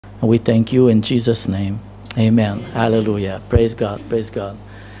And we thank you in Jesus' name. Amen. Hallelujah. Praise God. Praise God.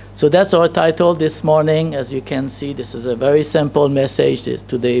 So that's our title this morning. As you can see, this is a very simple message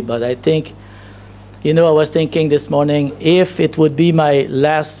today, but I think, you know, I was thinking this morning, if it would be my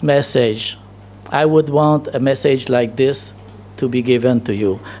last message, I would want a message like this to be given to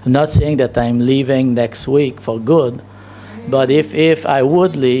you. I'm not saying that I'm leaving next week for good, but if I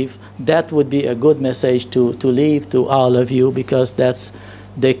would leave, that would be a good message to leave to all of you, because that's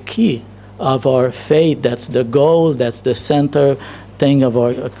the key of our faith. That's the goal. That's the center thing of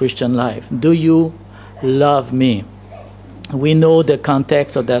our Christian life. Do you love me? We know the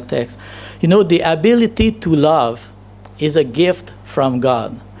context of that text. You know, the ability to love is a gift from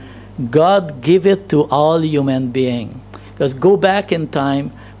God. God gave it to all human beings. Because go back in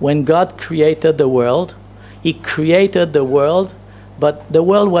time, when God created the world, he created the world, but the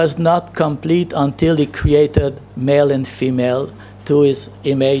world was not complete until he created male and female to his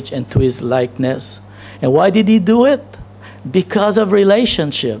image and to his likeness. And why did he do it? Because of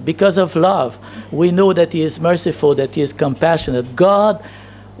relationship, because of love. We know that he is merciful, that he is compassionate. God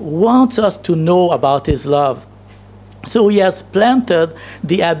wants us to know about his love. So he has planted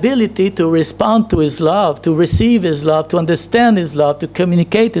the ability to respond to his love, to receive his love, to understand his love, to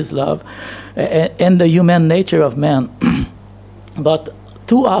communicate his love, and the human nature of man. But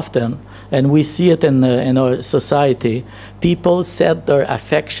too often, and we see it in our society, people set their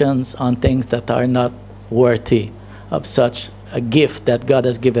affections on things that are not worthy of such a gift that God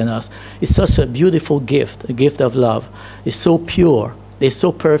has given us. It's such a beautiful gift, a gift of love. It's so pure. It's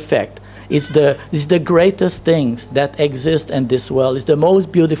so perfect. It's the greatest things that exist in this world. It's the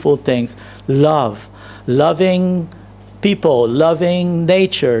most beautiful things. Love. Loving people, loving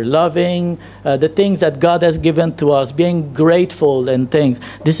nature, loving the things that God has given to us, being grateful and things.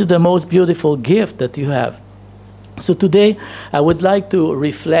 This is the most beautiful gift that you have. So today, I would like to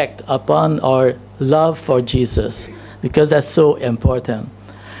reflect upon our love for Jesus, because that's so important.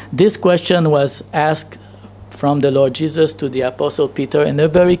 This question was asked from the Lord Jesus to the Apostle Peter in a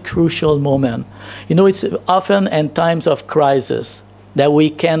very crucial moment. You know, it's often in times of crisis that we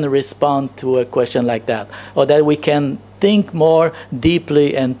can respond to a question like that, or that we can think more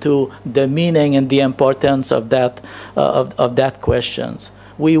deeply into the meaning and the importance of that questions.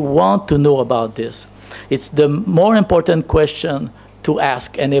 We want to know about this. It's the more important question to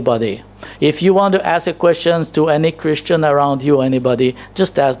ask anybody. If you want to ask a question to any Christian around you, anybody,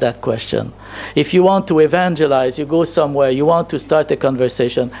 just ask that question. If you want to evangelize, you go somewhere, you want to start a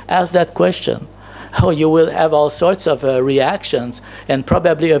conversation, ask that question. Oh, you will have all sorts of reactions, and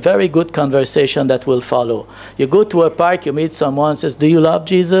probably a very good conversation that will follow. You go to a park, you meet someone, says, "Do you love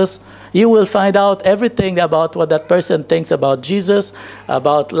Jesus?" You will find out everything about what that person thinks about Jesus,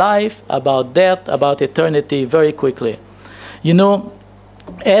 about life, about death, about eternity very quickly. You know,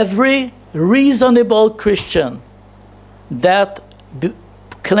 every reasonable Christian that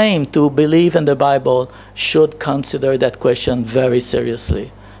claim to believe in the Bible should consider that question very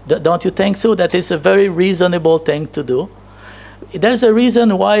seriously. Don't you think so? That is a very reasonable thing to do. There's a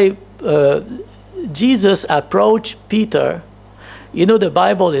reason why Jesus approached Peter. You know, the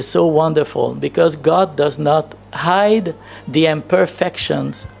Bible is so wonderful because God does not hide the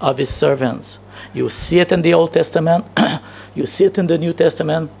imperfections of his servants. You see it in the Old Testament. You see it in the New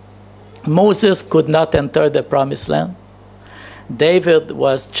Testament. Moses could not enter the promised land. David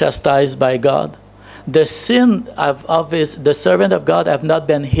was chastised by God. The sin of the servant of God have not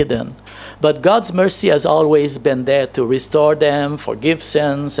been hidden. But God's mercy has always been there to restore them, forgive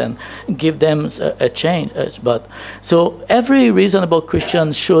sins, and give them a change. So every reasonable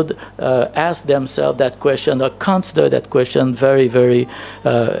Christian should ask themselves that question, or consider that question very, very,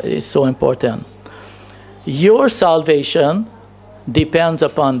 is so important. Your salvation depends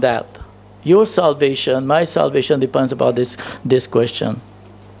upon that. Your salvation, my salvation depends upon this question.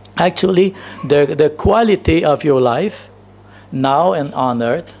 Actually, the quality of your life, now and on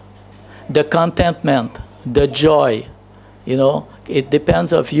earth, the contentment, the joy, you know, it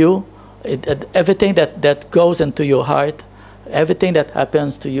depends on you. Everything that goes into your heart, everything that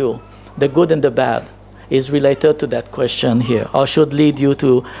happens to you, the good and the bad, is related to that question here, or should lead you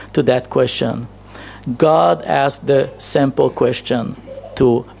to that question. God asked the simple question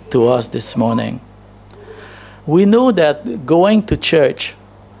to us this morning. We know that going to church,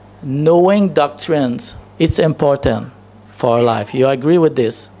 knowing doctrines, it's important for our life. You agree with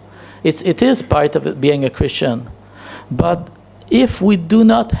this? It is part of being a Christian. But if we do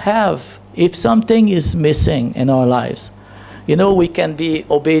not have, if something is missing in our lives, you know, we can be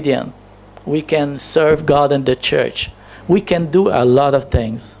obedient. We can serve God in the church. We can do a lot of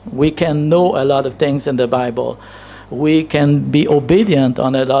things. We can know a lot of things in the Bible. we can be obedient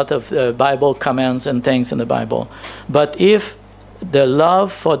on a lot of Bible commands and things in the Bible. But if the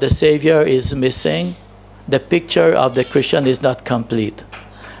love for the Savior is missing, the picture of the Christian is not complete.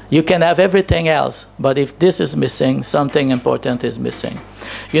 You can have everything else, but if this is missing, something important is missing.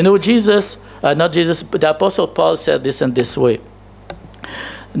 You know, not Jesus, but the Apostle Paul said this in this way.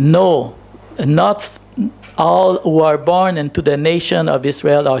 No, not all who are born into the nation of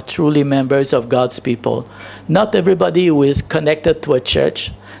Israel are truly members of God's people. Not everybody who is connected to a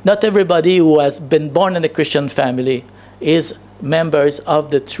church, not everybody who has been born in a Christian family is members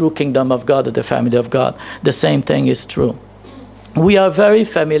of the true kingdom of God, of the family of God. The same thing is true. We are very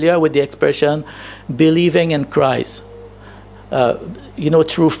familiar with the expression believing in Christ. You know,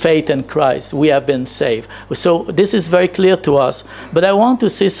 through faith in Christ, we have been saved. So this is very clear to us. But I want to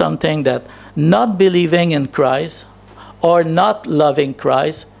say something, that not believing in Christ or not loving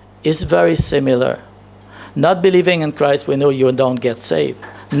Christ is very similar. Not believing in Christ, we know you don't get saved.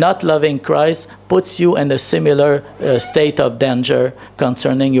 Not loving Christ puts you in a similar state of danger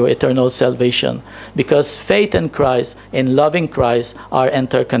concerning your eternal salvation. Because faith in Christ and loving Christ are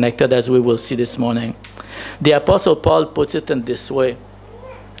interconnected, as we will see this morning. The Apostle Paul puts it in this way.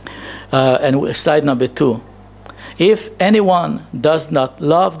 And slide number 2. If anyone does not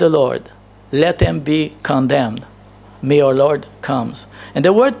love the Lord, let him be condemned. May our Lord comes. And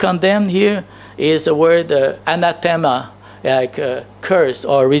the word condemned here is the word anathema, like curse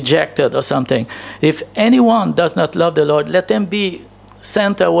or rejected or something. If anyone does not love the Lord, let him be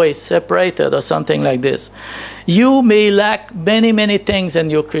sent away, separated, or something like this. You may lack many, many things in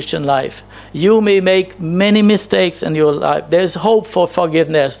your Christian life. You may make many mistakes in your life. There's hope for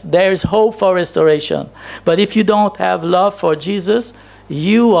forgiveness. There's hope for restoration. But if you don't have love for Jesus,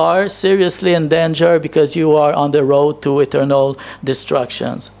 you are seriously in danger, because you are on the road to eternal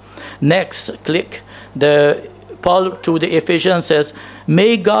destructions. Next, click. Paul to the Ephesians says,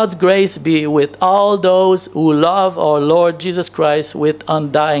 may God's grace be with all those who love our Lord Jesus Christ with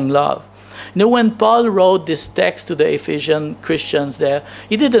undying love. You know, when Paul wrote this text to the Ephesian Christians there,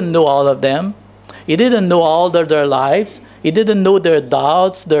 he didn't know all of them. He didn't know all of their lives. He didn't know their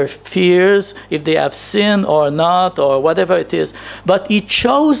doubts, their fears, if they have sinned or not, or whatever it is. But he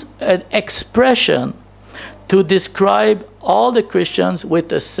chose an expression to describe all the Christians with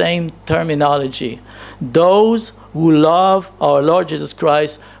the same terminology. Those who love our Lord Jesus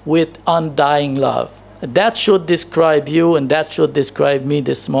Christ with undying love. That should describe you, and that should describe me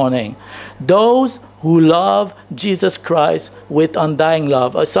this morning. Those who love Jesus Christ with undying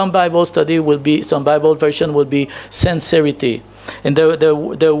love. Some Bible version will be sincerity. And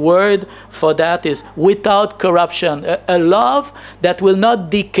the word for that is without corruption. A love that will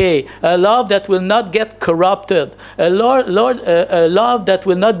not decay. A love that will not get corrupted. A love that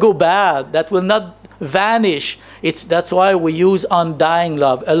will not go bad, that will not vanish. That's why we use undying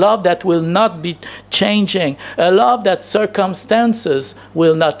love. A love that will not be changing. A love that circumstances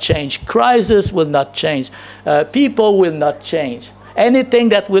will not change. Crisis will not change. People will not change. Anything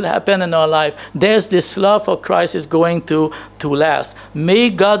that will happen in our life, there's this love for Christ is going to last. May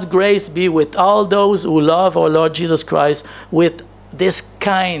God's grace be with all those who love our Lord Jesus Christ with this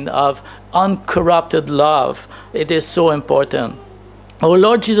kind of uncorrupted love. It is so important. Our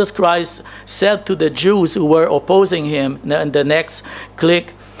Lord Jesus Christ said to the Jews who were opposing him, in the next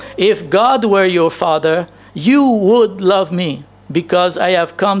click, if God were your father, you would love me, because I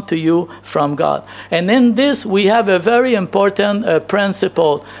have come to you from God. And in this, we have a very important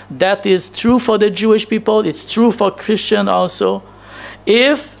principle that is true for the Jewish people. It's true for Christians also.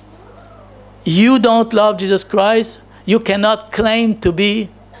 If you don't love Jesus Christ, you cannot claim to be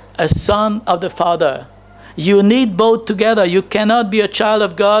a son of the Father. You need both together. You cannot be a child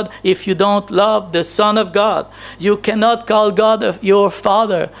of God if you don't love the Son of God. You cannot call God your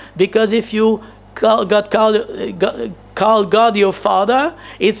Father, because if you call God your Father,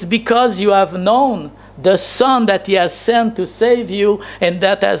 it's because you have known the Son that He has sent to save you, and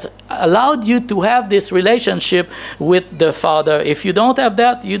that has allowed you to have this relationship with the Father. If you don't have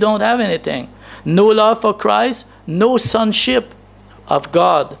that, you don't have anything. No love for Christ, no sonship of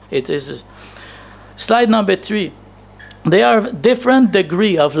God. It is. Slide number 3. There are different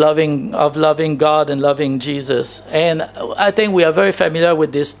degrees of loving God and loving Jesus. And I think we are very familiar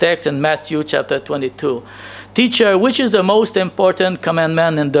with this text in Matthew chapter 22. Teacher, which is the most important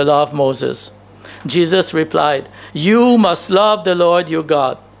commandment in the law of Moses? Jesus replied, you must love the Lord your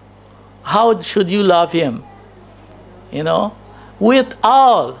God. How should you love him? You know, with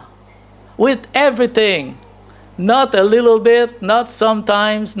all, with everything. Not a little bit, not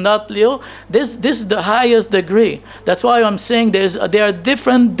sometimes, not little. This is the highest degree. That's why I'm saying there are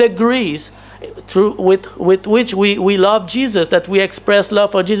different degrees with which we love Jesus, that we express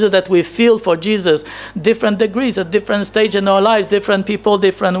love for Jesus, that we feel for Jesus, different degrees, at different stage in our lives, different people,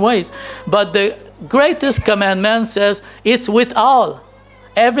 different ways. But the greatest commandment says it's with all.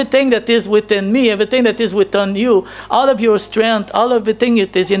 Everything that is within me, everything that is within you, all of your strength, all of everything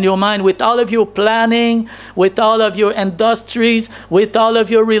that is in your mind, with all of your planning, with all of your industries, with all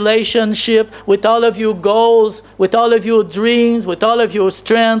of your relationship, with all of your goals, with all of your dreams, with all of your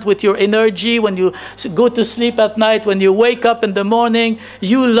strength, with your energy, when you go to sleep at night, when you wake up in the morning,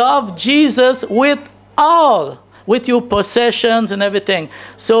 you love Jesus with all, with your possessions and everything.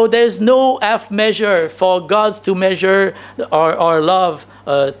 So there's no half measure for God to measure our love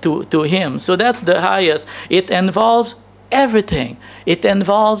to Him. So that's the highest. It involves everything. It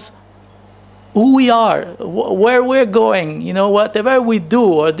involves who we are, where we're going, you know, whatever we do,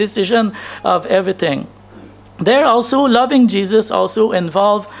 or decision of everything. There also, loving Jesus also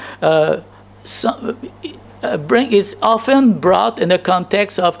involves, is often brought in the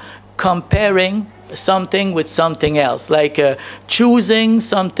context of comparing something with something else, like choosing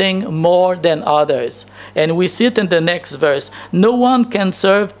something more than others. And we see it in the next verse. No one can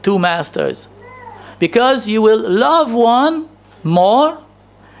serve two masters, because you will love one more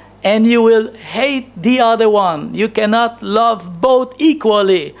and you will hate the other one. You cannot love both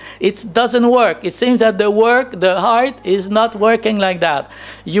equally. It doesn't work. It seems that the heart is not working like that.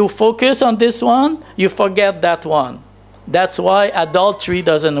 You focus on this one, you forget that one. That's why adultery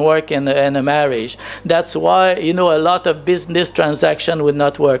doesn't work in a marriage. That's why, you know, a lot of business transaction would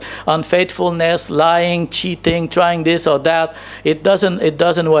not work. Unfaithfulness, lying, cheating, trying this or that, it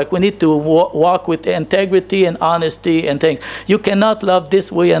doesn't work. We need to walk with integrity and honesty and things. You cannot love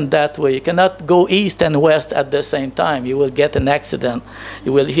this way and that way. You cannot go east and west at the same time. You will get an accident.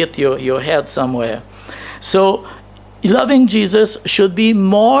 You will hit your head somewhere. So loving Jesus should be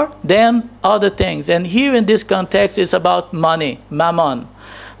more than other things. And here in this context, it's about money, mammon,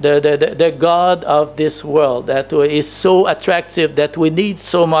 the God of this world that is so attractive, that we need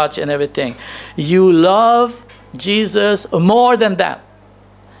so much and everything. You love Jesus more than that.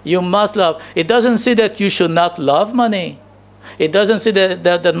 You must love. It doesn't say that you should not love money. It doesn't say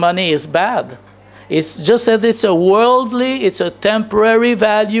that money is bad. It's just that it's a worldly, it's a temporary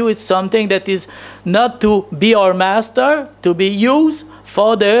value. It's something that is not to be our master, to be used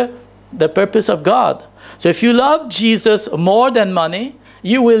for the purpose of God. So if you love Jesus more than money,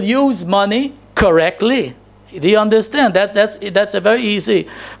 you will use money correctly. Do you understand? That's a very easy.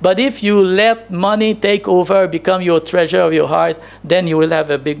 But if you let money take over, become your treasure of your heart, then you will have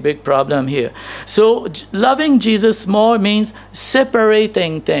a big problem here. So loving Jesus more means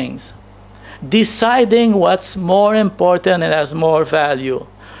separating things, deciding what's more important and has more value.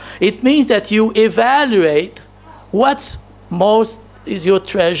 It means that you evaluate what's most is your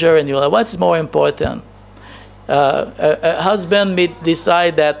treasure in your life, what's more important. A husband may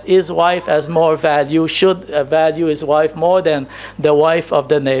decide that his wife has more value, should value his wife more than the wife of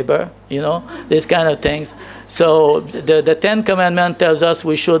the neighbor, you know, these kind of things. So the Ten Commandments tells us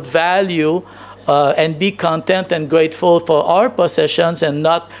we should value and be content and grateful for our possessions and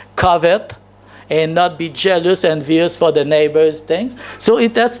not covet, and not be jealous and envious for the neighbor's things. So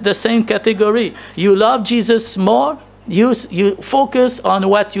that's the same category. You love Jesus more, you focus on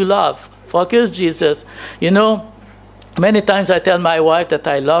what you love. Focus Jesus. You know, many times I tell my wife that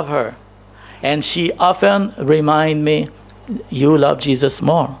I love her, and she often reminds me, you love Jesus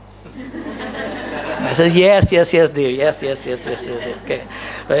more. I said, yes, dear, yes. Okay.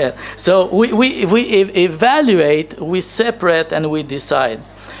 So we evaluate, we separate, and we decide.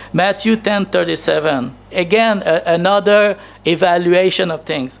 Matthew 10:37. Again, another evaluation of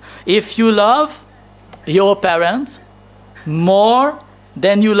things. If you love your parents more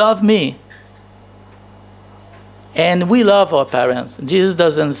than you love me, and we love our parents. Jesus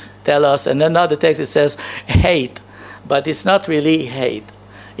doesn't tell us, and another text it says hate, but it's not really hate.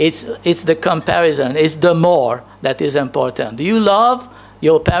 It's the comparison. It's the more that is important. Do you love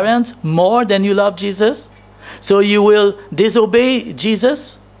your parents more than you love Jesus? So you will disobey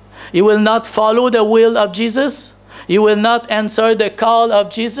Jesus? You will not follow the will of Jesus? You will not answer the call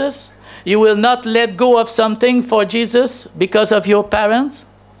of Jesus? You will not let go of something for Jesus because of your parents?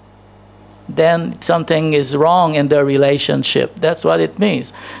 Then something is wrong in the relationship. That's what it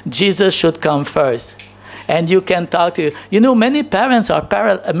means. Jesus should come first. And you can talk to, you know, many parents are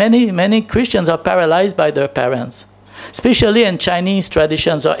many Christians are paralyzed by their parents. Especially in Chinese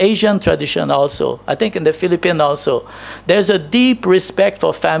traditions or Asian tradition also. I think in the Philippines also. There's a deep respect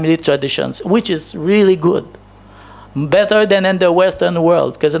for family traditions, which is really good. better than in the Western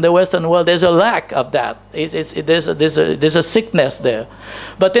world, because in the Western world there's a lack of that. There's a sickness there.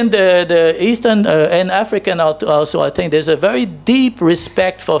 But in the Eastern and African also, I think there's a very deep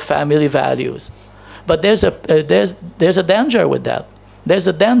respect for family values. But there's a danger with that. There's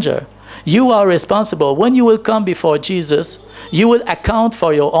a danger. You are responsible. When you will come before Jesus, you will account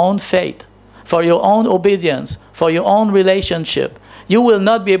for your own faith, for your own obedience, for your own relationship. You will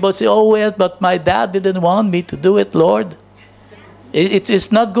not be able to say, oh, well, but my dad didn't want me to do it, Lord.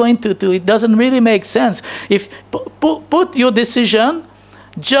 It's not going to, it doesn't really make sense. If put your decision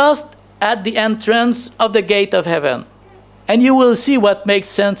just at the entrance of the gate of heaven, and you will see what makes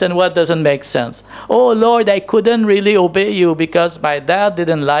sense and what doesn't make sense. Oh, Lord, I couldn't really obey you because my dad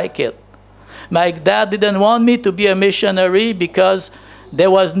didn't like it. My dad didn't want me to be a missionary because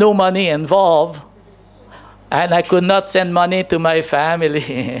there was no money involved. And I could not send money to my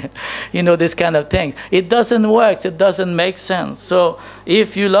family. You know, this kind of thing. It doesn't work. It doesn't make sense. So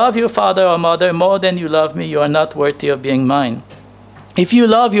if you love your father or mother more than you love me, you are not worthy of being mine. If you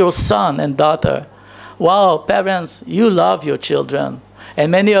love your son and daughter, wow, parents, you love your children.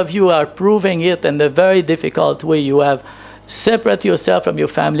 And many of you are proving it in a very difficult way. You have separate yourself from your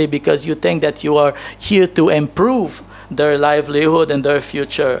family because you think that you are here to improve their livelihood and their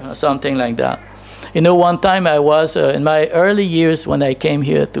future, or something like that. You know, one time I was, in my early years when I came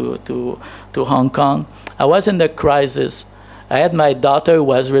here to Hong Kong, I was in the crisis. I had my daughter who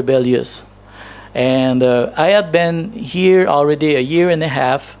was rebellious. And I had been here already a year and a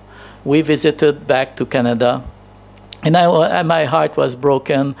half. We visited back to Canada. And my heart was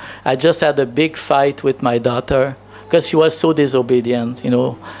broken. I just had a big fight with my daughter because she was so disobedient, you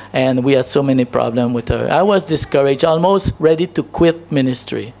know, and we had so many problems with her. I was discouraged, almost ready to quit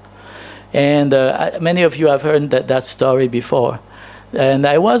ministry. And many of you have heard that story before. And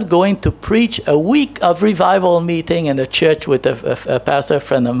I was going to preach a week of revival meeting in a church with a pastor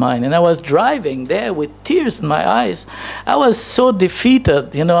friend of mine. And I was driving there with tears in my eyes. I was so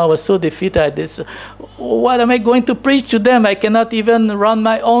defeated, you know, I was so defeated. What am I going to preach to them? I cannot even run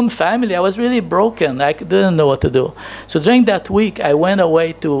my own family. I was really broken. I didn't know what to do. So during that week, I went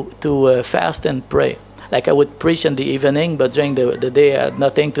away to fast and pray. Like I would preach in the evening, but during the day I had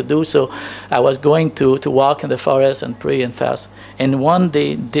nothing to do. So I was going to walk in the forest and pray and fast. And one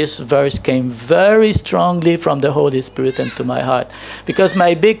day this verse came very strongly from the Holy Spirit into my heart. Because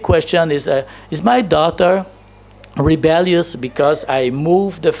my big question is my daughter rebellious because I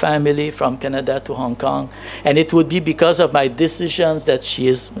moved the family from Canada to Hong Kong? And it would be because of my decisions that she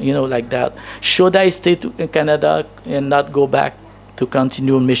is, you know, like that. Should I stay in Canada and not go back to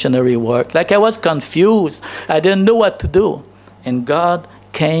continue missionary work? Like I was confused. I didn't know what to do. And God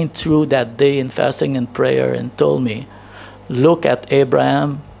came through that day in fasting and prayer and told me, look at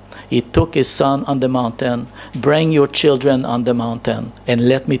Abraham. He took his son on the mountain. Bring your children on the mountain and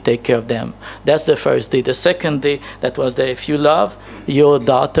let me take care of them. That's the first day. The second day, that was the, if you love your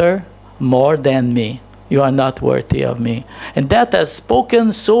daughter more than me, you are not worthy of me. And that has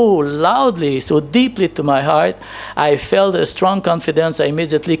spoken so loudly, so deeply to my heart. I felt a strong confidence. I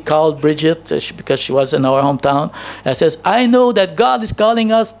immediately called Bridget because she was in our hometown. I says, I know that God is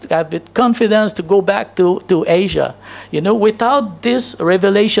calling us to have confidence to go back to Asia. You know, without this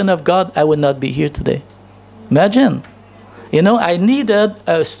revelation of God, I would not be here today. Imagine. You know, I needed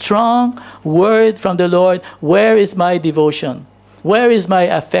a strong word from the Lord. Where is my devotion? Where is my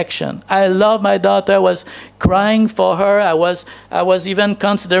affection? I love my daughter. I was crying for her. I was even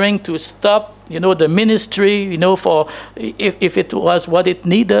considering to stop, you know, the ministry, you know, for if it was what it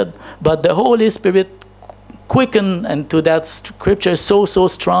needed. But the Holy Spirit quickened into that scripture so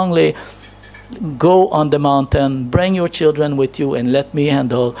strongly. Go on the mountain, bring your children with you, and let me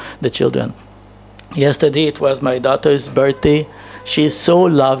handle the children. Yesterday it was my daughter's birthday. She's so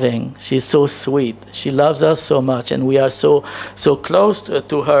loving. She's so sweet. She loves us so much, and we are so close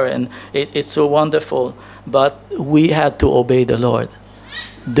to her, and it's so wonderful. But we had to obey the Lord.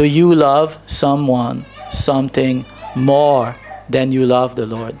 Do you love someone, something more than you love the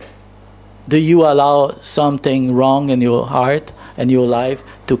Lord? Do you allow something wrong in your heart and your life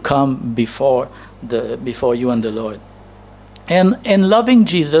to come before you and the Lord? And in loving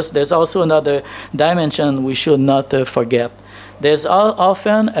Jesus, there's also another dimension we should not forget. There's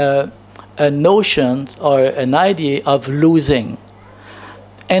often a notion or an idea of losing.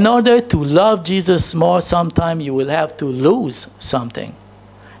 In order to love Jesus more, sometimes you will have to lose something.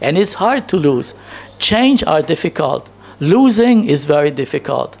 And it's hard to lose. Change are difficult. Losing is very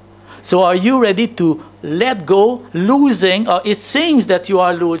difficult. So are you ready to let go, losing, or it seems that you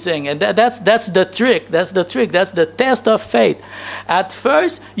are losing? And that's the trick. That's the trick. That's the test of faith. At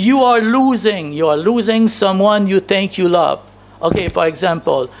first, you are losing. You are losing someone you think you love. Okay, for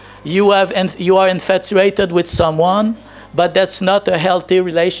example, you are infatuated with someone, but that's not a healthy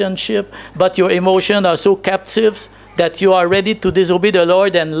relationship, but your emotions are so captive that you are ready to disobey the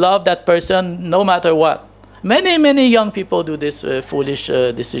Lord and love that person no matter what. Many young people do these foolish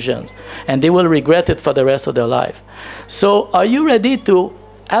decisions, and they will regret it for the rest of their life. So are you ready to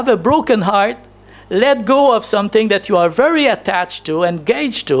have a broken heart, let go of something that you are very attached to,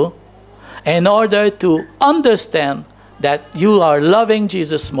 engaged to, in order to understand that you are loving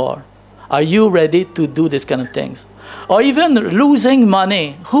Jesus more? Are you ready to do these kind of things? Or even losing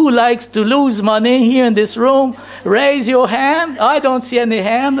money. Who likes to lose money here in this room? Raise your hand. I don't see any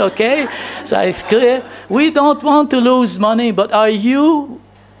hand, okay? So it's clear. We don't want to lose money, but are you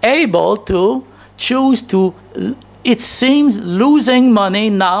able to choose to, it seems, losing money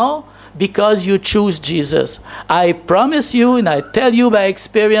now because you choose Jesus? I promise you, and I tell you by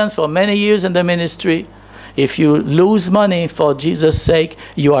experience for many years in the ministry, if you lose money for Jesus' sake,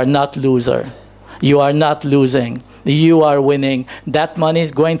 you are not loser. You are not losing. You are winning. That money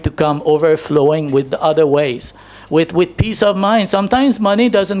is going to come overflowing with the other ways. With peace of mind. Sometimes money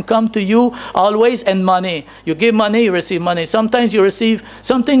doesn't come to you always in money. You give money, you receive money. Sometimes you receive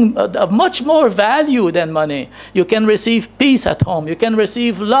something of much more value than money. You can receive peace at home. You can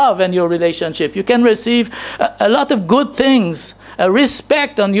receive love in your relationship. You can receive a lot of good things.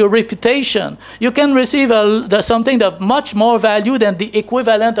 Respect on your reputation. You can receive something of much more value than the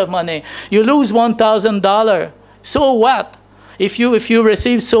equivalent of money. You lose $1,000. So what? If you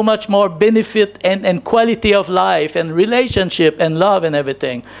receive so much more benefit and quality of life and relationship and love and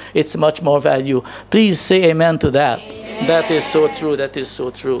everything, it's much more value. Please say amen to that. Amen. That is so true. That is so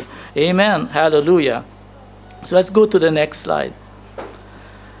true. Amen. Hallelujah. So let's go to the next slide.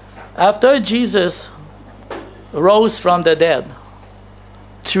 After Jesus rose from the dead,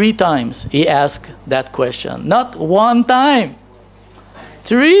 3 times he asked that question. Not 1 time.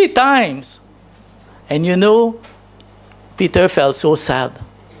 3 times. And you know, Peter felt so sad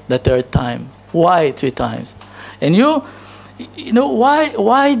the 3rd time. Why 3 times? And you know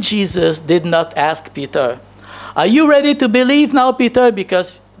why Jesus did not ask Peter, are you ready to believe now, Peter?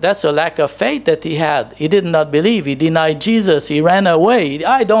 Because that's a lack of faith that he had. He did not believe. He denied Jesus. He ran away.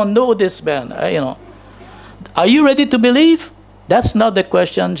 I don't know this man. Are you ready to believe? That's not the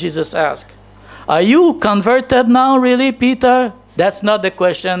question Jesus asked. Are you converted now, really, Peter? That's not the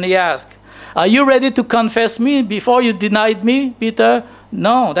question he asked. Are you ready to confess me before you denied me, Peter?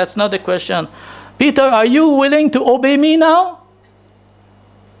 No, that's not the question. Peter, are you willing to obey me now?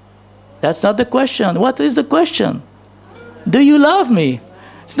 That's not the question. What is the question? Do you love me?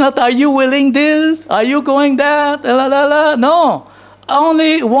 It's not, are you willing this? Are you going that? La, la, la. No.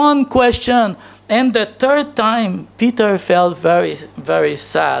 Only one question. And the 3rd time, Peter felt very, very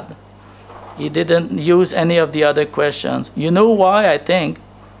sad. He didn't use any of the other questions. You know why, I think?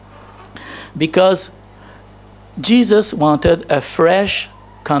 Because Jesus wanted a fresh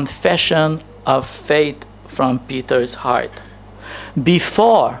confession of faith from Peter's heart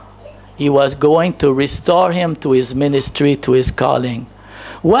before he was going to restore him to his ministry, to his calling.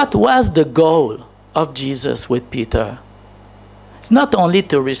 What was the goal of Jesus with Peter? It's not only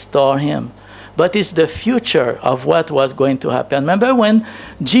to restore him, but it's the future of what was going to happen. Remember when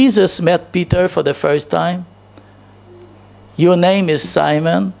Jesus met Peter for the first time? Your name is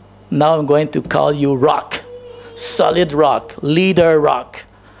Simon. Now I'm going to call you Rock, solid rock, leader rock.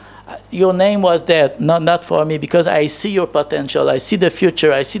 Your name was there, not for me, because I see your potential. I see the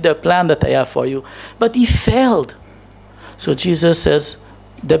future. I see the plan that I have for you. But he failed. So Jesus says,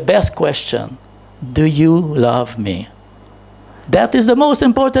 the best question, do you love me? That is the most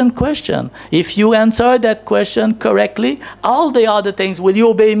important question. If you answer that question correctly, all the other things, will you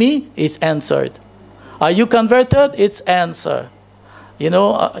obey me? Is answered. Are you converted? It's answered.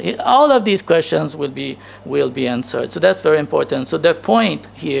 All of these questions will be answered. So that's very important. So the point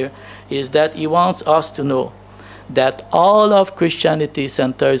here is that he wants us to know that all of Christianity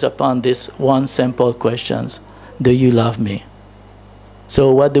centers upon this one simple question: do you love me?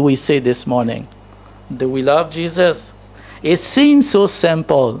 So what do we say this morning? Do we love Jesus? It seems so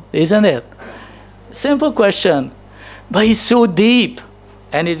simple, isn't it? Simple question, but it's so deep,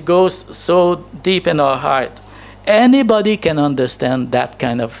 and it goes so deep in our heart. Anybody can understand that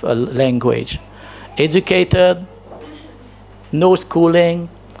kind of language. Educated, no schooling,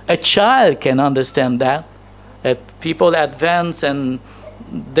 a child can understand that. People advance and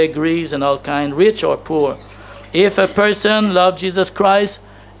degrees and all kind, rich or poor. If a person loves Jesus Christ,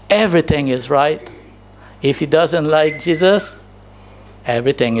 everything is right. If he doesn't like Jesus,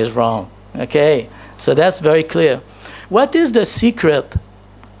 everything is wrong. Okay? So that's very clear. What is the secret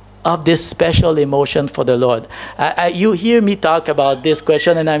of this special emotion for the Lord? You hear me talk about this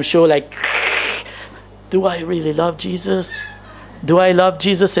question, and I'm sure, like, do I really love Jesus? Do I love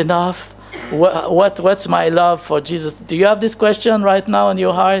Jesus enough? What's my love for Jesus? Do you have this question right now in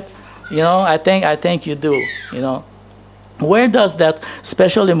your heart? You know, I think you do. You know, where does that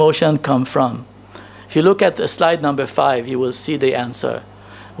special emotion come from? If you look at slide number 5, you will see the answer.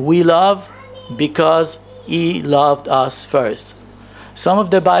 We love because he loved us first. Some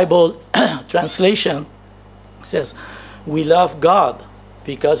of the Bible translation says, we love God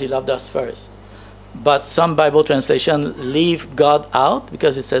because he loved us first. But some Bible translation leave God out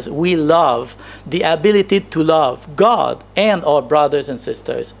because it says, we love, the ability to love God and our brothers and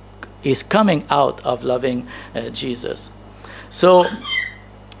sisters is coming out of loving Jesus. So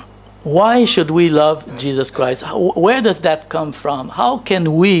why should we love Jesus Christ? Where does that come from? How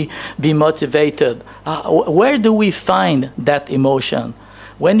can we be motivated? Where do we find that emotion?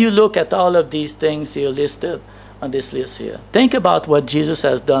 When you look at all of these things here listed on this list here, think about what Jesus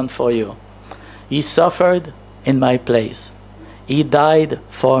has done for you. He suffered in my place. He died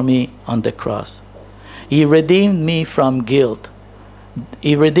for me on the cross. He redeemed me from guilt.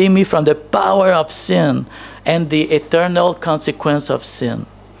 He redeemed me from the power of sin and the eternal consequence of sin.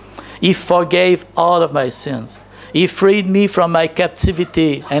 He forgave all of my sins. He freed me from my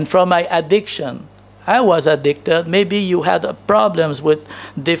captivity and from my addiction. I was addicted. Maybe you had problems with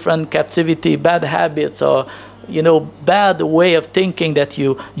different captivity, bad habits, or bad way of thinking that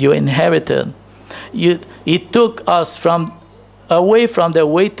you inherited. He took us away from the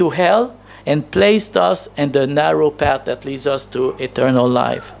way to hell and placed us in the narrow path that leads us to eternal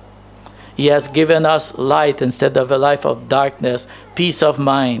life. He has given us light instead of a life of darkness, peace of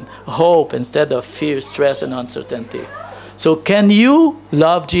mind, hope instead of fear, stress, and uncertainty. So can you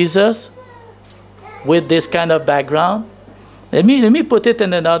love Jesus with this kind of background? Let me put it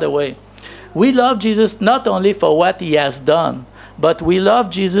in another way. We love Jesus not only for what he has done, but we love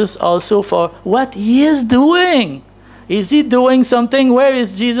Jesus also for what he is doing. Is he doing something? Where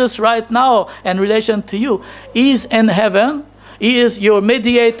is Jesus right now in relation to you? He's in heaven. He is your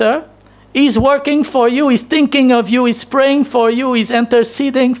mediator. He's working for you. He's thinking of you. He's praying for you. He's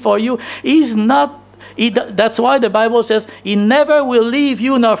interceding for you. That's why the Bible says he never will leave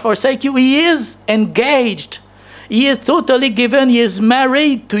you nor forsake you. He is engaged. He is totally given. He is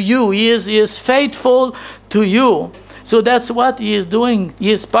married to you. He is faithful to you. So that's what he is doing.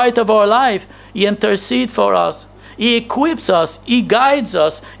 He is part of our life. He intercedes for us. He equips us. He guides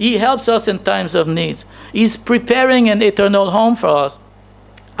us. He helps us in times of needs. He's preparing an eternal home for us.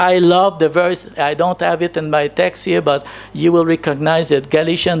 I love the verse. I don't have it in my text here, but you will recognize it.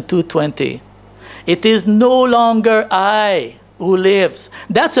 Galatians 2:20. It is no longer I who lives.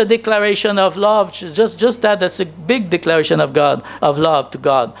 That's a declaration of love. Just that's a big declaration of God, of love to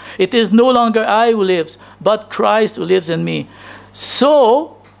God. It is no longer I who lives, but Christ who lives in me.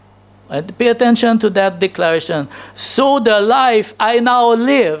 So, pay attention to that declaration. So the life I now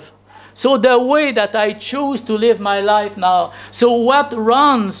live, so the way that I choose to live my life now, so what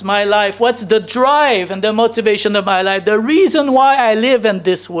runs my life, what's the drive and the motivation of my life, the reason why I live in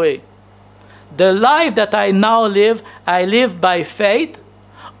this way. The life that I now live, I live by faith,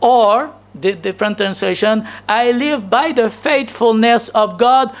 or, the different translation, I live by the faithfulness of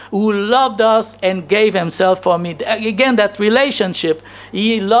God who loved us and gave himself for me. Again, that relationship.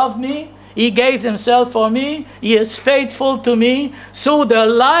 He loved me. He gave himself for me. He is faithful to me. So the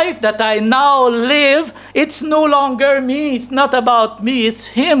life that I now live, it's no longer me. It's not about me. It's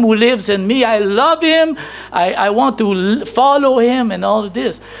him who lives in me. I love him. I want to follow him and all of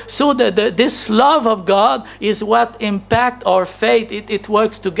this. So this love of God is what impacts our faith. It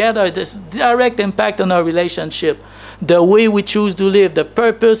works together. This direct impact on our relationship, the way we choose to live, the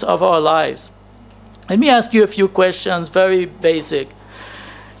purpose of our lives. Let me ask you a few questions, very basic.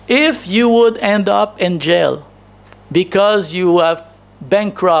 If you would end up in jail because you are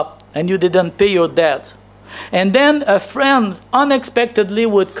bankrupt and you didn't pay your debt, and then a friend unexpectedly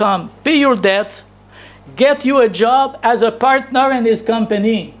would come, pay your debt, get you a job as a partner in his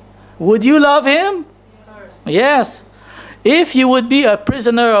company, would you love him? Yes. If you would be a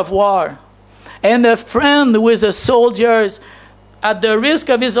prisoner of war and a friend who is a soldier at the risk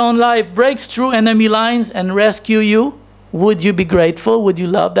of his own life breaks through enemy lines and rescue you, would you be grateful? Would you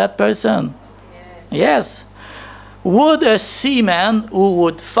love that person? Yes. Would a seaman who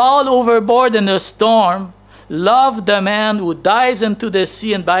would fall overboard in a storm love the man who dives into the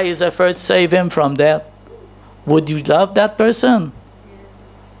sea and by his efforts save him from death? Would you love that person?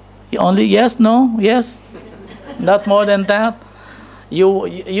 Only yes, no, yes? Not more than that?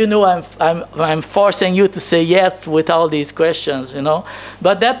 You know I'm forcing you to say yes with all these questions, you know.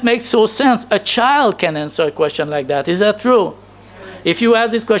 But that makes so sense. A child can answer a question like that. Is that true? If you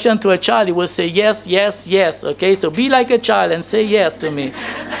ask this question to a child, he will say yes, yes, yes. Okay, so be like a child and say yes to me.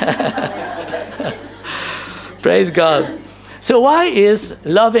 Praise God. So why is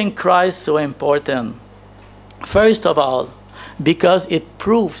loving Christ so important? First of all, because it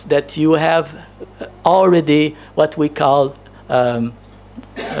proves that you have already what we call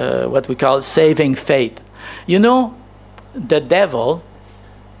saving faith. You know, the devil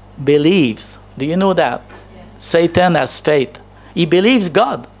believes. Do you know that? Yeah. Satan has faith. He believes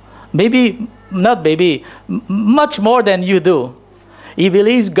God. Maybe, not maybe, much more than you do. He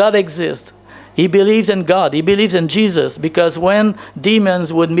believes God exists. He believes in God. He believes in Jesus. Because when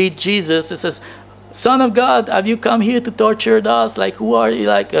demons would meet Jesus, it says, Son of God, have you come here to torture us? Like, who are you?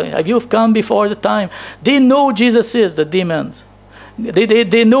 Like, have you come before the time? They know Jesus is, the demons.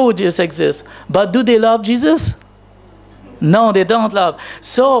 They know Jesus exists. But do they love Jesus? No, they don't love.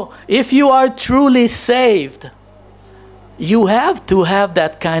 So, if you are truly saved, you have to have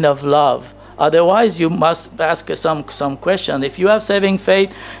that kind of love. Otherwise, you must ask some question. If you have saving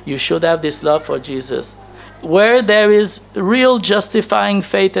faith, you should have this love for Jesus. Where there is real justifying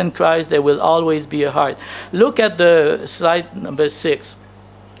faith in Christ, there will always be a heart. Look at the slide number 6.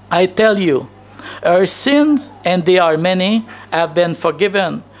 I tell you, her sins, and they are many, have been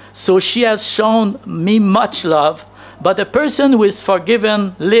forgiven. So she has shown me much love. But a person who is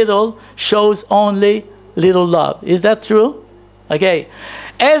forgiven little shows only little love. Is that true? Okay.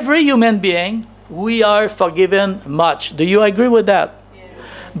 Every human being, we are forgiven much. Do you agree with that? Yes.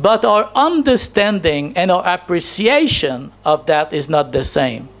 But our understanding and our appreciation of that is not the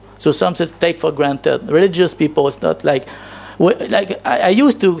same. So some say take for granted. Religious people, it's not like I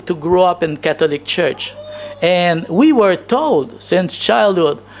used to grow up in Catholic church. And we were told since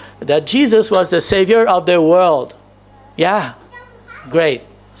childhood that Jesus was the Savior of the world. Yeah, great.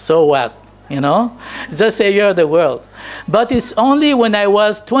 So what? You know, it's the Savior of the world. But it's only when I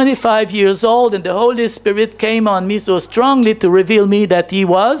was 25 years old and the Holy Spirit came on me so strongly to reveal me that He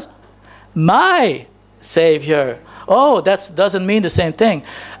was my Savior. Oh, that doesn't mean the same thing.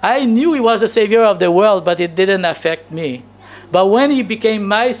 I knew He was the Savior of the world, but it didn't affect me. But when He became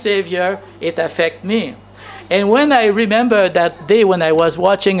my Savior, it affected me. And when I remember that day when I was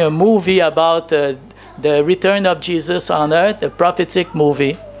watching a movie about the return of Jesus on earth, a prophetic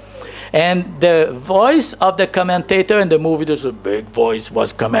movie, and the voice of the commentator in the movie, there's a big voice,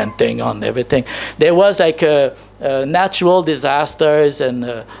 was commenting on everything. There was like natural disasters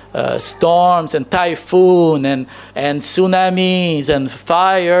and storms and typhoon and tsunamis and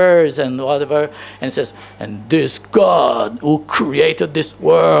fires and whatever. And it says, and this God who created this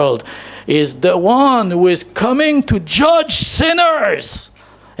world is the one who is coming to judge sinners.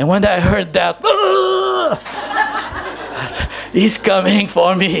 And when I heard that, He's coming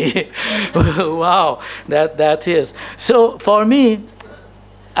for me. Wow, that is. So for me,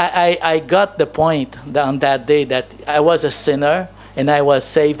 I got the point on that day that I was a sinner and I was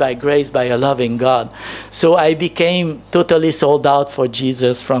saved by grace by a loving God. So I became totally sold out for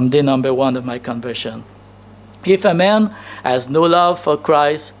Jesus from day number 1 of my conversion. If a man has no love for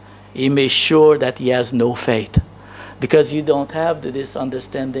Christ, he may be sure that he has no faith, because you don't have this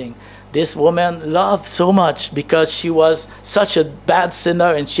understanding. This woman loved so much because she was such a bad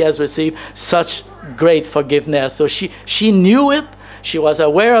sinner and she has received such great forgiveness. So she knew it, she was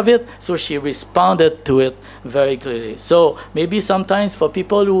aware of it, so she responded to it very clearly. So maybe sometimes for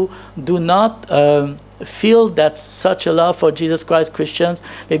people who do not feel that such a love for Jesus Christ, Christians,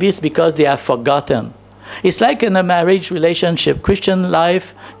 maybe it's because they have forgotten. It's like in a marriage relationship. Christian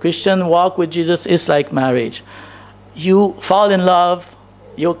life, Christian walk with Jesus is like marriage. You fall in love,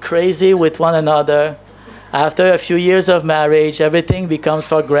 you're crazy with one another. After a few years of marriage, everything becomes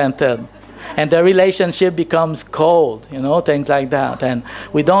for granted. And the relationship becomes cold, you know, things like that. And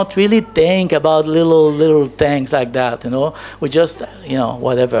we don't really think about little things like that, you know. We just, you know,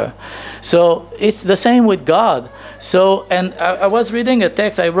 whatever. So it's the same with God. So, and I was reading a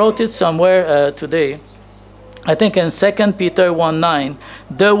text, I wrote it somewhere today. I think in 2 Peter 1:9,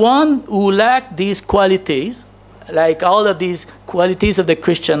 the one who lacked these qualities, like all of these qualities of the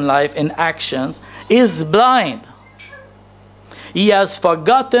Christian life and actions, is blind. He has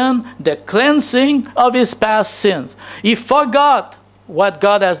forgotten the cleansing of his past sins. He forgot what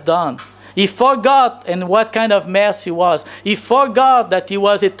God has done. He forgot in what kind of mess he was. He forgot that he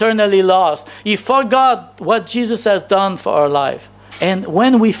was eternally lost. He forgot what Jesus has done for our life. And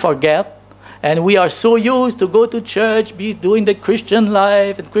when we forget, And we are so used to go to church, be doing the Christian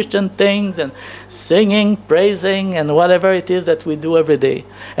life and Christian things and singing, praising, and whatever it is that we do every day.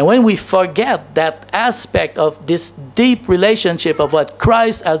 And when we forget that aspect of this deep relationship of what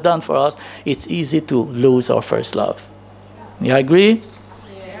Christ has done for us, it's easy to lose our first love. You agree?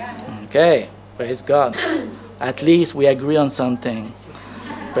 Yeah. Okay. Praise God. At least we agree on something.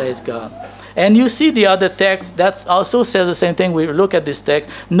 Praise God. And you see the other text that also says the same thing. We look at this text.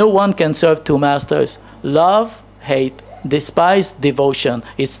 No one can serve two masters. Love, hate, despise, devotion.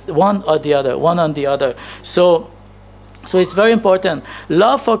 It's one or the other, one on the other. So it's very important.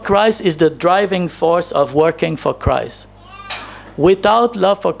 Love for Christ is the driving force of working for Christ. Without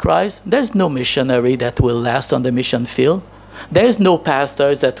love for Christ, there's no missionary that will last on the mission field. There's no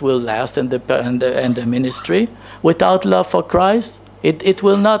pastors that will last in the ministry. Without love for Christ, it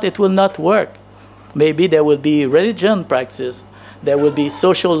will not work. Maybe there will be religion practice. There will be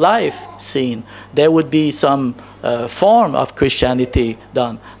social life seen. There would be some form of Christianity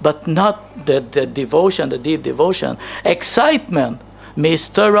done, but not the devotion, the deep devotion. Excitement may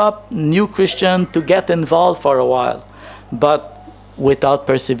stir up new Christians to get involved for a while, but without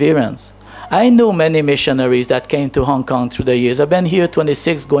perseverance. I know many missionaries that came to Hong Kong through the years. I've been here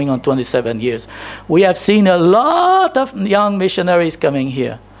 26, going on 27 years. We have seen a lot of young missionaries coming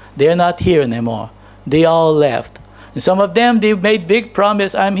here. They're not here anymore. They all left. And some of them, they made big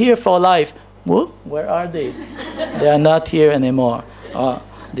promise, I'm here for life. Whoop, where are they? They are not here anymore.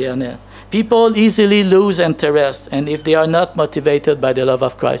 They are not. People easily lose interest, and if they are not motivated by the love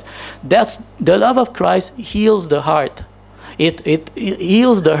of Christ. The love of Christ heals the heart. It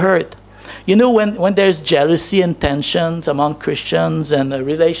heals the hurt. You know, when there's jealousy and tensions among Christians and a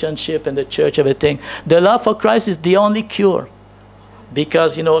relationship in the church, everything, the love for Christ is the only cure.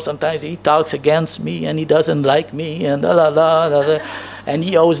 Because, you know, sometimes he talks against me and he doesn't like me and and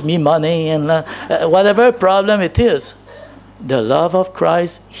he owes me money and whatever problem it is. The love of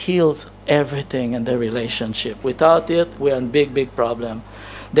Christ heals everything in the relationship. Without it, we're in big, big problem.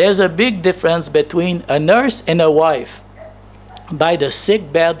 There's a big difference between a nurse and a wife by the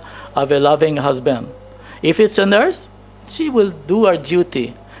sick bed of a loving husband. If it's a nurse, she will do her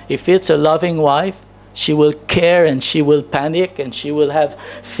duty. If it's a loving wife, she will care and she will panic and she will have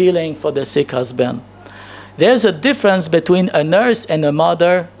feeling for the sick husband. There's a difference between a nurse and a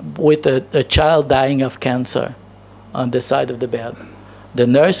mother with a child dying of cancer on the side of the bed. The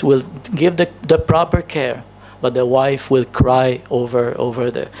nurse will give the proper care, but the wife will cry over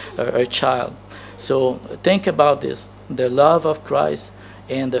her child. So think about this, the love of Christ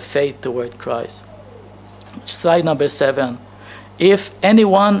and the faith toward Christ. Slide number 7. If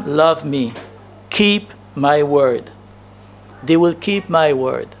anyone love me, keep my word. They will keep my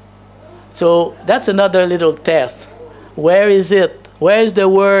word. So that's another little test. Where is it? Where is the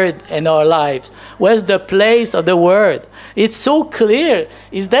word in our lives? Where's the place of the word? It's so clear.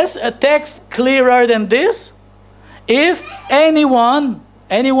 Is this a text clearer than this? If anyone,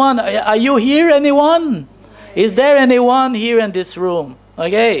 are you here, anyone? Is there anyone here in this room?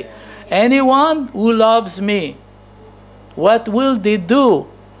 Okay. Anyone who loves me, what will they do?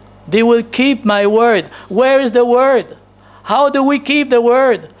 They will keep my word. Where is the word? How do we keep the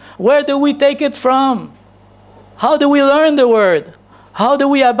word? Where do we take it from? How do we learn the word? How do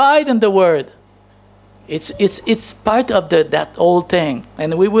we abide in the word? It's part of that whole thing.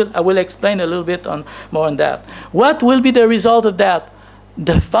 And I will explain a little bit more on that. What will be the result of that?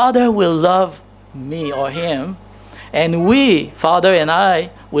 The Father will love me or him, and we, Father and I,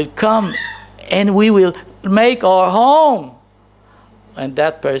 will come and we will make our home and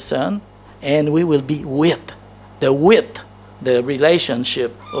that person, and we will be with the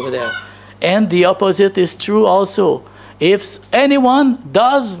relationship over there. And the opposite is true also. If anyone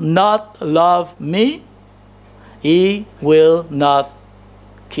does not love me, he will not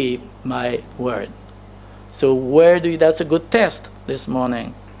keep my word. So that's a good test this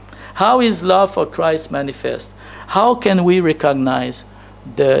morning. How is love for Christ manifest? How can we recognize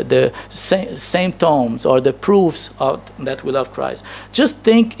the symptoms or the proofs that we love Christ? Just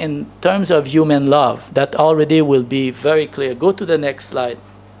think in terms of human love. That already will be very clear. Go to the next slide.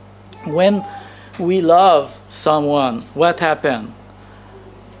 When we love someone, what happens?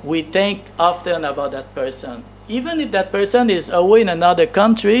 We think often about that person. Even if that person is away in another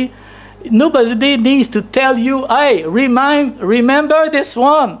country, nobody needs to tell you, hey, remember this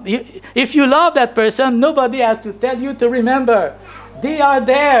one. If you love that person, nobody has to tell you to remember. They are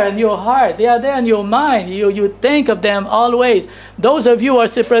there in your heart. They are there in your mind. You think of them always. Those of you who are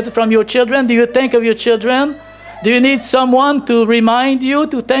separated from your children, do you think of your children? Do you need someone to remind you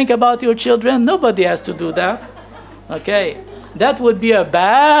to think about your children? Nobody has to do that. Okay. That would be a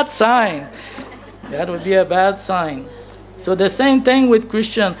bad sign. That would be a bad sign. So the same thing with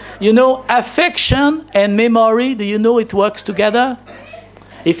Christian. You know, affection and memory, do you know it works together?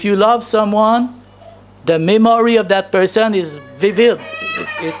 If you love someone, the memory of that person is vivid.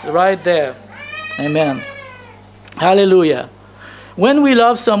 It's right there. Amen. Hallelujah. When we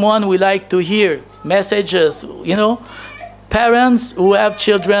love someone, we like to hear messages. You know, parents who have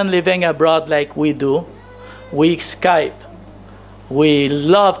children living abroad like we do, we Skype. We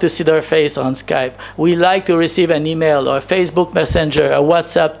love to see their face on Skype. We like to receive an email or a Facebook Messenger, a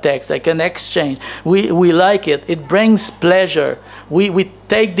WhatsApp text, like an exchange. We like it. It brings pleasure. We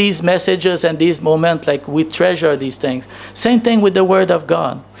take these messages and these moments, like we treasure these things. Same thing with the Word of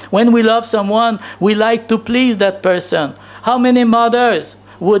God. When we love someone, we like to please that person. How many mothers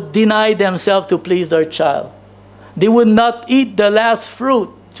would deny themselves to please their child? They would not eat the last fruit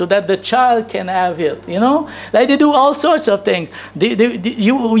so that the child can have it, you know? Like they do all sorts of things.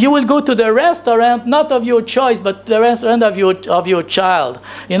 You will go to the restaurant, not of your choice, but the restaurant of your child.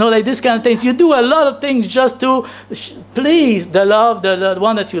 You know, like this kind of things. You do a lot of things just to please the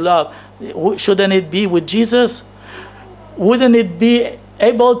one that you love. Shouldn't it be with Jesus? Wouldn't it be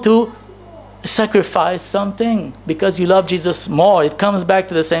able to sacrifice something because you love Jesus more? It comes back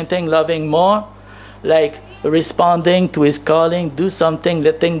to the same thing, loving more. Like responding to his calling, do something,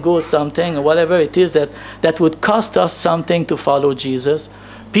 letting go something, or whatever it is that would cost us something to follow Jesus.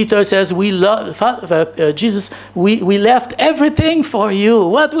 Peter says, we love Jesus, we left everything for you.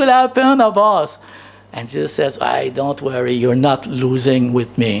 What will happen of us? And Jesus says, don't worry, you're not losing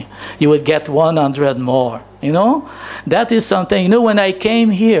with me. You will get 100 more. You know, that is something. You know, when I came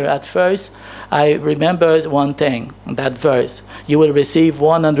here at first, I remembered one thing, that verse. You will receive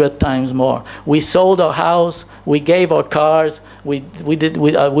 100 times more. We sold our house. We gave our cars. We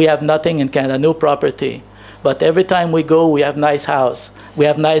have nothing in Canada, no property. But every time we go, we have nice house. We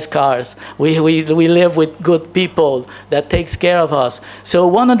have nice cars. We live with good people that takes care of us. So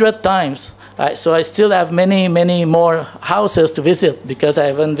 100 times. So I still have many, many more houses to visit because I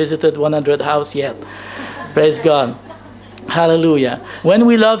haven't visited 100 houses yet. Praise God. Hallelujah. When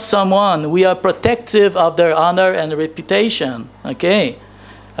we love someone, we are protective of their honor and reputation. Okay.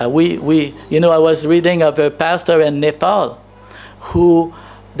 You know, I was reading of a pastor in Nepal who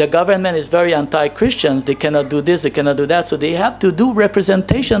the government is very anti-Christians. They cannot do this, they cannot do that. So they have to do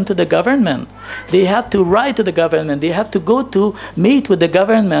representation to the government. They have to write to the government. They have to go to meet with the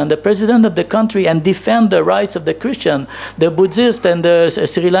government, the president of the country, and defend the rights of the Christian. The Buddhists and the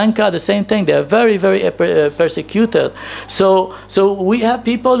Sri Lanka, the same thing. They are very, very persecuted. So we have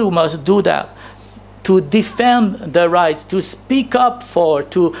people who must do that, to defend the rights, to speak up for,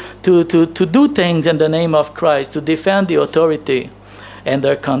 to do things in the name of Christ, to defend the authority and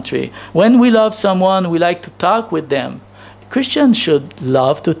their country. When we love someone, we like to talk with them. Christians should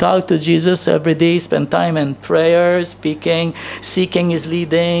love to talk to Jesus every day, spend time in prayer, speaking, seeking his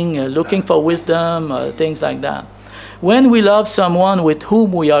leading, looking for wisdom, things like that. When we love someone with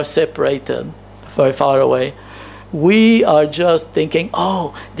whom we are separated, very far away, we are just thinking,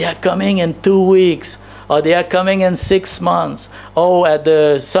 oh, they are coming in 2 weeks. Or they are coming in 6 months. Oh, at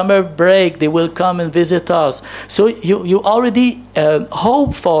the summer break, they will come and visit us. So you already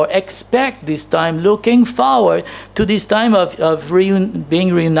hope for, expect this time, looking forward to this time of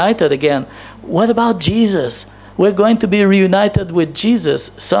being reunited again. What about Jesus? We're going to be reunited with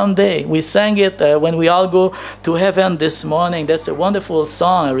Jesus someday. We sang it when we all go to heaven this morning. That's a wonderful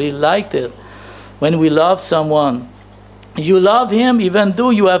song. I really liked it. When we love someone, you love him even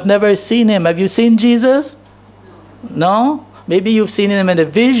though you have never seen him. Have you seen Jesus? No? Maybe you've seen him in a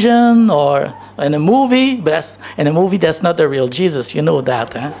vision or in a movie, but in a movie that's not the real Jesus. You know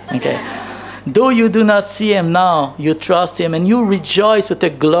that, huh? Okay. Though you do not see him now, you trust him and you rejoice with a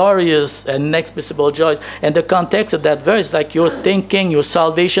glorious and inexpressible joy. And the context of that verse, like you're thinking your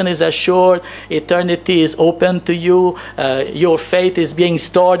salvation is assured, eternity is open to you, your faith is being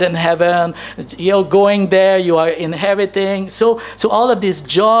stored in heaven, you're going there, you are inheriting. So all of this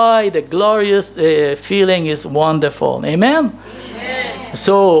joy, the glorious feeling is wonderful. Amen? Amen.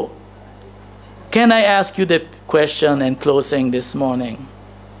 So can I ask you the question in closing this morning?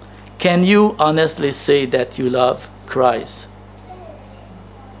 Can you honestly say that you love Christ?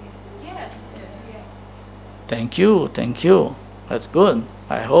 Yes. Thank you, thank you. That's good.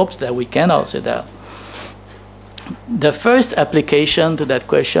 I hope that we can all say that. The first application to that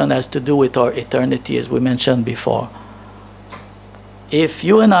question has to do with our eternity, as we mentioned before. If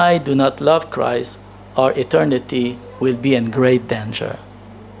you and I do not love Christ, our eternity will be in great danger.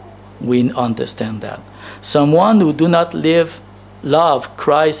 We understand that. Someone who do not love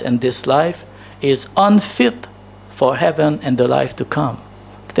Christ in this life is unfit for heaven and the life to come.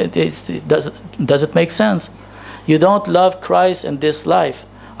 Does it make sense? You don't love Christ in this life.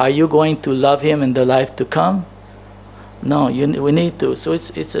 Are you going to love him in the life to come? No, we need to. So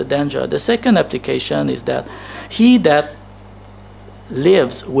it's a danger. The second application is that he that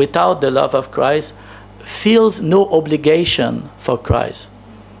lives without the love of Christ feels no obligation for Christ.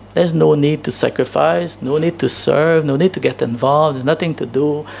 There's no need to sacrifice, no need to serve, no need to get involved, there's nothing to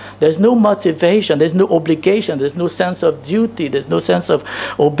do. There's no motivation, there's no obligation, there's no sense of duty, there's no sense of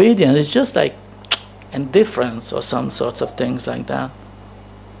obedience. It's just like indifference or some sorts of things like that.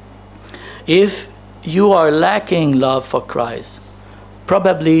 If you are lacking love for Christ,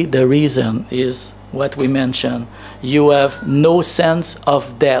 probably the reason is what we mentioned. You have no sense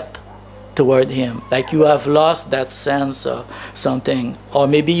of debt toward him. Like you have lost that sense of something, or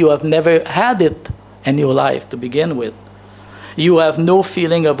maybe you have never had it in your life to begin with. You have no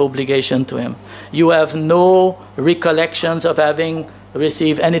feeling of obligation to him. You have no recollections of having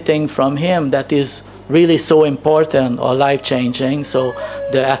received anything from him that is really so important or life-changing, so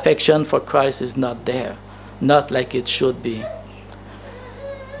the affection for Christ is not there, not like it should be.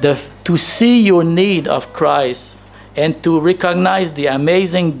 To see your need of Christ and to recognize the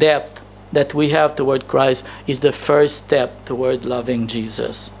amazing depth that we have toward Christ is the first step toward loving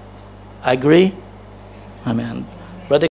Jesus. Agree? Amen.